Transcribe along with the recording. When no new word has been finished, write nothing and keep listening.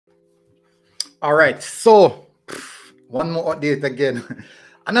All right, so one more update again,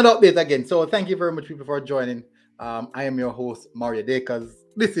 another update again. So thank you very much, people, for joining. I am your host, Mario Dekas.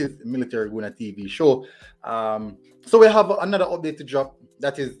 This is Military Guna TV show. So we have another update to drop.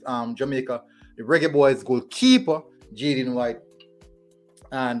 That is Jamaica, the Reggae Boyz goalkeeper, Jeadine White.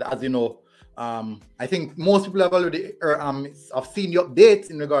 And as you know, I think most people have already have seen the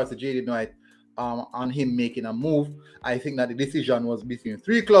updates in regards to Jeadine White. On him making a move. I think that the decision was between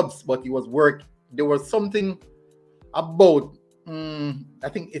 3 clubs, but there was something about I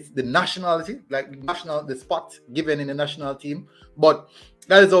think it's the nationality, like the spot given in the national team. But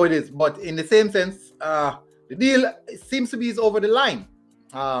that is how it is. But in the same sense, the deal seems to be over the line.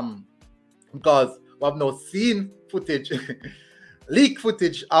 Because we have now seen footage, leak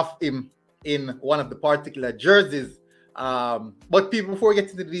footage of him in one of the particular jerseys. But people, before we get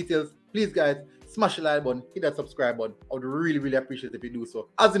into the details, please, guys, smash the like button, hit that subscribe button. I would really, really appreciate it if you do so.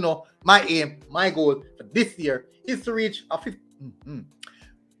 As you know, my aim, my goal for this year is to reach a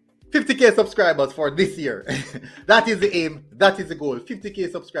 50K subscribers for this year. That is the aim. That is the goal.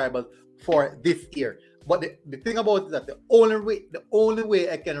 50K subscribers for this year. But the thing about it is that the only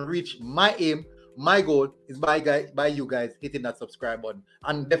way I can reach my aim, my goal, is by you guys hitting that subscribe button.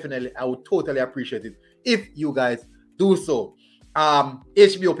 And definitely, I would totally appreciate it if you guys do so.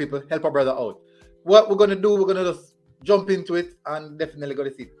 HBO people, help our brother out. What we're gonna do, we're gonna just jump into it and definitely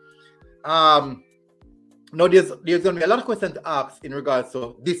gonna see. Now there's gonna be a lot of questions to ask in regards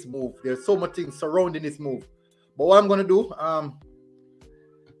to this move. There's so much things surrounding this move. But what I'm gonna do, I'm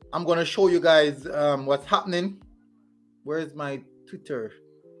gonna show you guys what's happening. Where is my Twitter?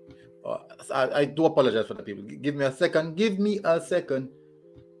 I do apologize for the people. Give me a second. Give me a second.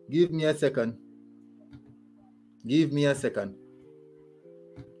 Give me a second. Give me a second.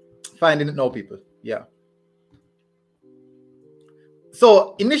 Finding it now, people. Yeah.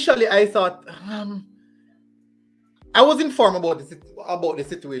 So initially, I thought I was informed about the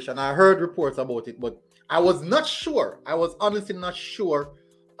situation. I heard reports about it, but I was not sure. I was honestly not sure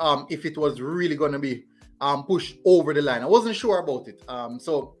if it was really going to be pushed over the line. I wasn't sure about it.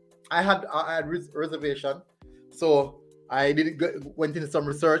 So I had reservation. So I went into some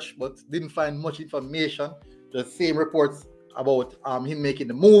research, but didn't find much information. The same reports about him making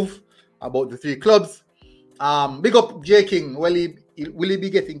the move, about the 3 clubs. Big up J King. Will he be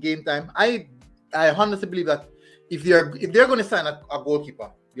getting game time? I honestly believe that if they're going to sign a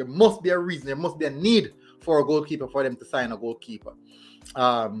goalkeeper, there must be a reason, there must be a need for a goalkeeper for them to sign a goalkeeper.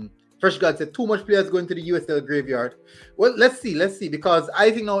 Fresh God said too much players going to the USL graveyard. Well, let's see, because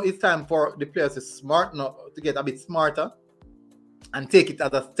I think now it's time for the players to get a bit smarter and take it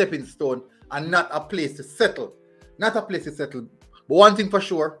as a stepping stone and not a place to settle. Not a place to settle. But one thing for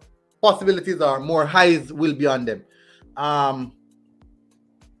sure, possibilities are more highs will be on them.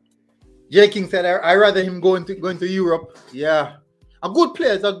 J King said, I rather him going to Europe. Yeah. A good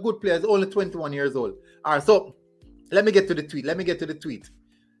player is only 21 years old. All right, so let me get to the tweet.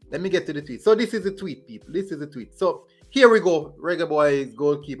 So this is the tweet, people. This is the tweet. So here we go. Reggae Boyz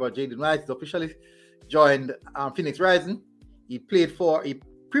goalkeeper Jeadine White is officially joined Phoenix Rising. He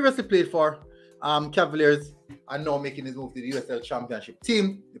previously played for Cavaliers and now making his move to the USL Championship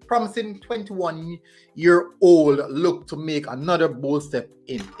team. The promising 21-year-old look to make another bold step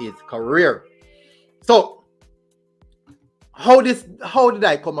in his career. So, how did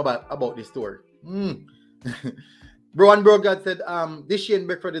I come about this story? Bro God said, this Shane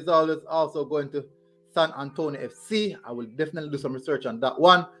Beckford is also going to San Antonio FC. I will definitely do some research on that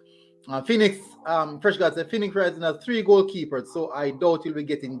one. Phoenix, Fresh God said, Phoenix Rising has 3 goalkeepers, so I doubt he'll be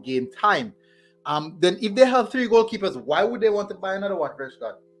getting game time. Then if they have 3 goalkeepers, why would they want to buy another one, Fresh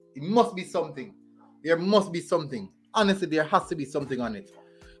God? It must be something. There must be something. Honestly, there has to be something on it.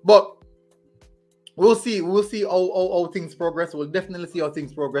 But we'll see. We'll see how things progress. We'll definitely see how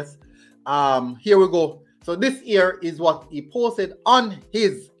things progress. Here we go. So this here is what he posted on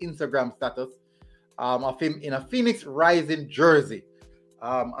his Instagram status of him in a Phoenix Rising jersey.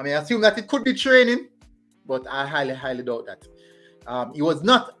 I mean, I assume that it could be training, but I highly, highly doubt that. He was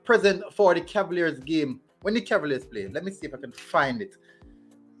not present for the Cavaliers game when the Cavaliers played. Let me see if I can find it.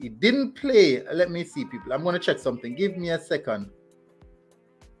 He didn't play. Let me see, people. I'm going to check something. Give me a second.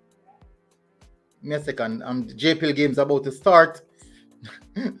 Give me a second. The JPL game's about to start.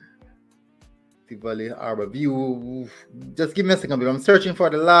 Valley Harbor View. Just give me a second, because I'm searching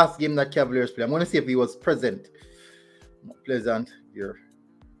for the last game that Cavaliers played. I'm going to see if he was present. Pleasant here.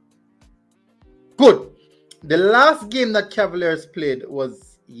 Good. The last game that Cavaliers played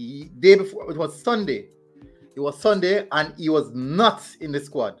was the day before. It was Sunday. It was Sunday, and he was not in the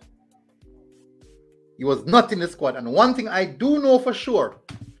squad. He was not in the squad. And one thing I do know for sure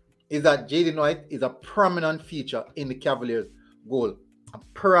is that Jeadine White is a prominent feature in the Cavaliers' goal. A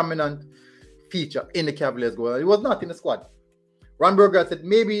prominent feature in the Cavaliers' goal. He was not in the squad. Ron Burger said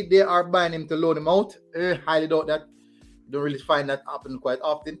maybe they are buying him to loan him out. Highly doubt that. Don't really find that happen quite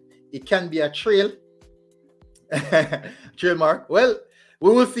often. It can be a trail. Trail mark. Well,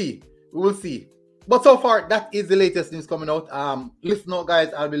 we will see. We will see. But so far, that is the latest news coming out. Listen out,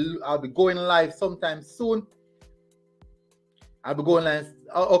 guys. I'll be going live sometime soon. I'll be going live.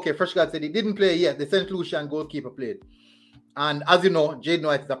 Oh, okay, Fresh God said he didn't play yet. The St. Lucian goalkeeper played. And as you know, Jeadine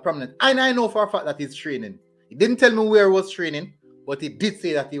White is a prominent. And I know for a fact that he's training. He didn't tell me where he was training, but he did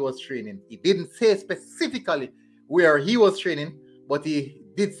say that he was training. He didn't say specifically where he was training, but he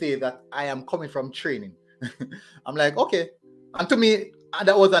did say that I am coming from training. I'm like, okay. And to me,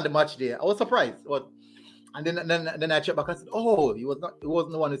 that was on the match day. I was surprised. But and then I checked back and said, oh, he wasn't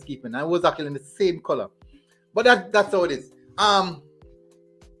the one who's keeping. I was actually in the same color. But that's how it is.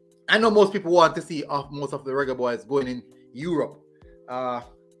 I know most people want to see most of the Reggae Boyz going in Europe.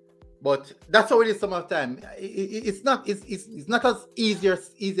 But that's how it is some of the time. It's not as easier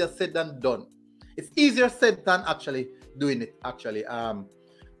said than done. It's easier said than actually doing it, actually.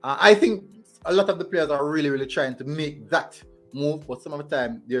 I think a lot of the players are really, really trying to make that move, but some of the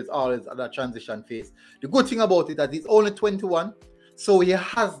time there's always that transition phase. The good thing about it is that he's only 21, so he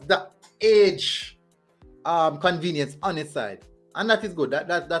has that age convenience on his side, and that is good.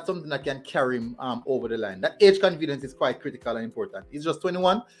 That's something that can carry him over the line. That age convenience is quite critical and important. He's just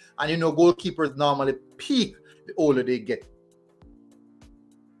 21, and you know goalkeepers normally peak the older they get.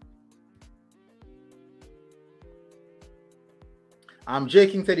 J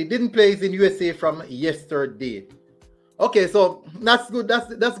King said he didn't play. He's in USA from yesterday. Okay, so that's good.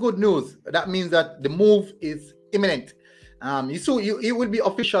 That's good news. That means that the move is imminent. It will be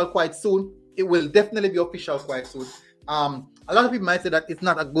official quite soon. It will definitely be official quite soon. A lot of people might say that it's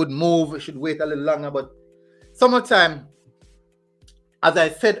not a good move. It should wait a little longer, but summertime, as I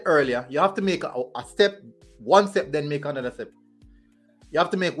said earlier, you have to make a step, one step, then make another step. You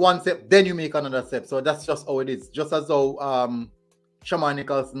have to make one step, then you make another step. So that's just how it is. Just as though Shaman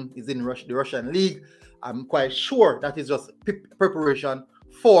Nicholson is in the Russian league, I'm quite sure that is just preparation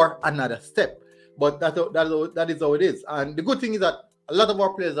for another step. But that is how it is. And the good thing is that a lot of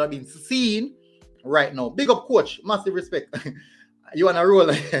our players are being seen right now. Big up, coach. Massive respect. You want to roll?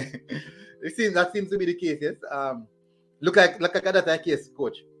 That seems to be the case, yes. Look like that case,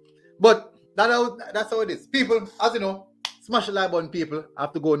 coach. But that's how it is. People, as you know, smash the like button, people. I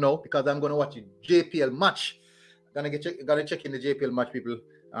have to go now because I'm going to watch a JPL match. Gonna check in the JPL match, people,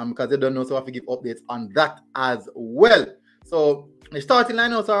 because they don't know, so I have to give updates on that as well. So the starting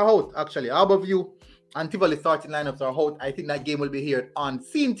lineups are out, actually. Harbour View and Tivoli starting lineups are out. I think that game will be here on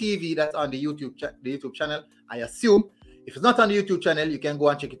Scene TV. That's on the YouTube channel, I assume. If it's not on the YouTube channel, you can go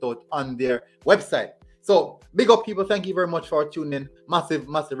and check it out on their website. So big up, people. Thank you very much for tuning in. Massive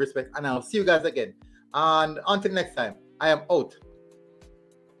respect, and I'll see you guys again. And until next time, I am out.